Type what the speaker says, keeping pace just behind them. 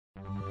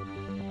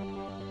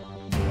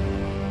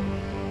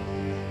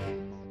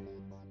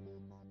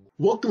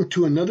Welcome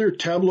to another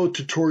Tableau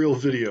tutorial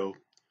video.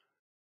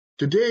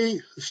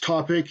 Today's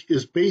topic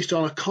is based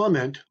on a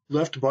comment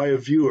left by a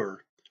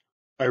viewer.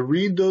 I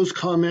read those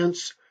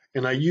comments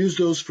and I use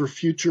those for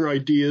future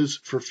ideas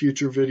for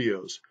future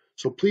videos.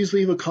 So please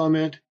leave a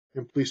comment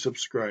and please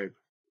subscribe.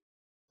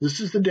 This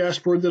is the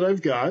dashboard that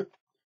I've got.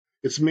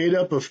 It's made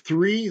up of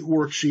 3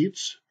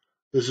 worksheets.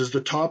 This is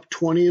the top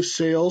 20 of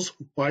sales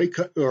by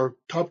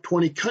top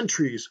 20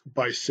 countries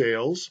by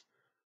sales,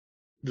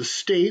 the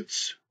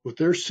states with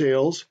their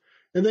sales,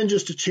 and then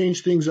just to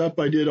change things up,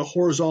 I did a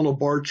horizontal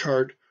bar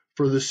chart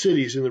for the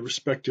cities in the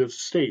respective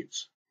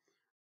states.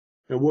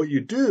 And what you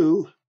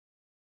do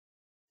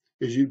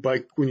is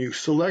when you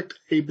select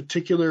a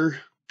particular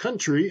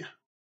country,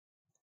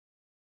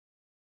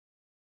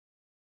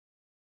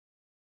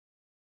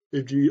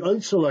 if you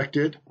unselect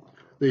it,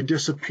 they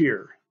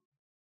disappear.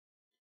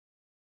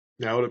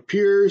 Now it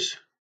appears,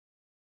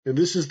 and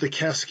this is the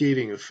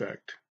cascading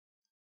effect.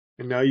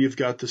 And now you've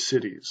got the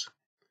cities.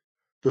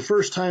 The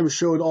first time it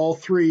showed all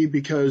 3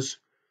 because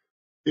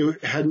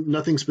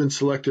nothing's been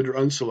selected or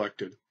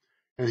unselected.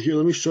 And here,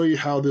 let me show you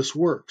how this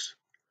works.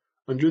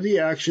 Under the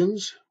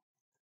actions,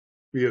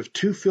 we have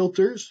 2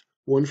 filters,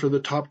 one for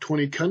the top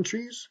 20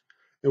 countries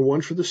and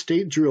one for the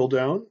state drill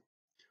down.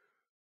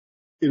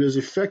 It is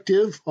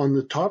effective on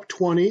the top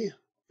 20.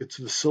 It's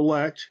the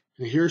select,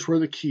 and here's where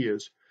the key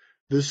is.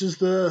 This is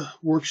the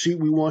worksheet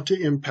we want to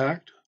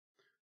impact,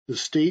 the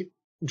state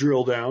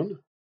drill down.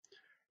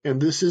 And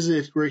this is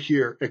it right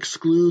here,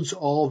 excludes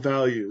all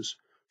values.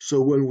 So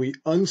when we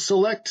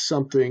unselect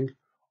something,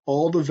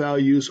 all the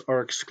values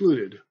are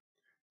excluded.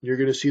 You're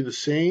going to see the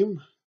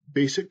same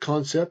basic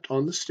concept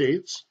on the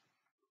states.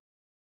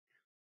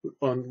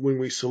 When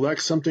we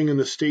select something in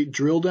the state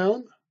drill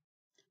down,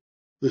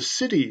 the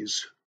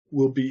cities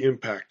will be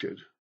impacted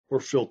or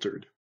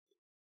filtered.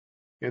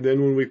 And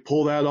then when we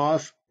pull that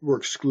off, we're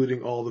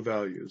excluding all the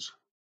values.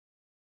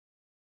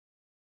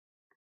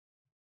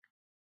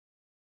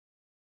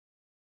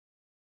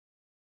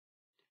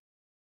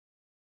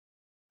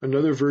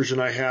 Another version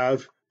I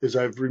have is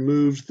I've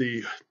removed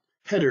the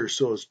header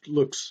so it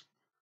looks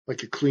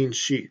like a clean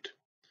sheet.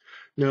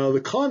 Now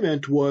the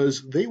comment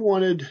was they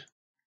wanted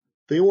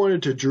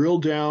to drill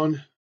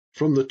down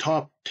from the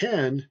top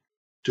 10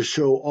 to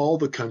show all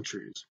the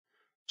countries.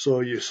 So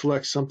you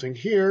select something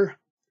here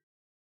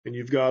and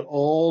you've got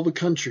all the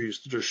countries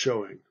that are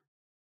showing.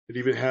 It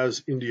even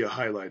has India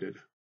highlighted.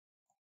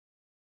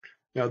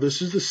 Now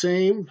this is the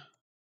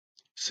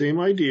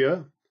same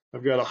idea.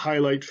 I've got a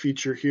highlight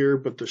feature here,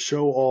 but the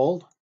show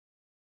all,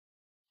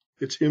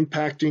 it's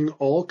impacting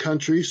all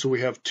countries. So we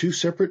have 2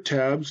 separate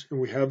tabs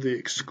and we have the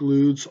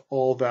excludes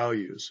all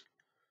values.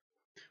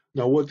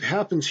 Now what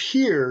happens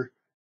here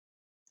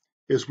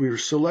is we're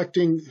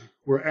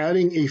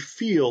adding a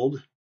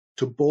field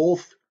to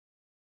both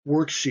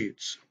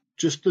worksheets,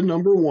 just the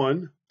number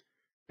 1.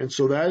 And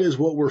so that is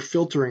what we're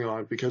filtering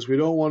on, because we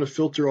don't want to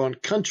filter on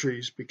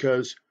countries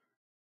because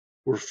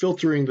we're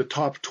filtering the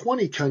top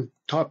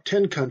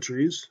 10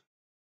 countries.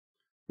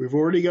 We've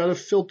already got a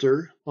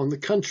filter on the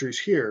countries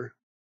here.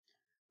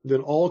 Then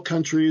all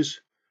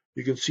countries,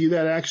 you can see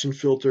that action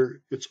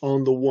filter, it's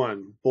on the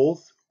 1.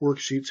 Both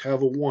worksheets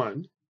have a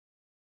 1.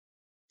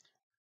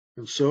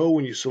 And so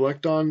when you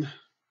select on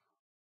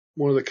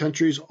one of the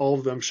countries, all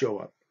of them show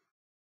up.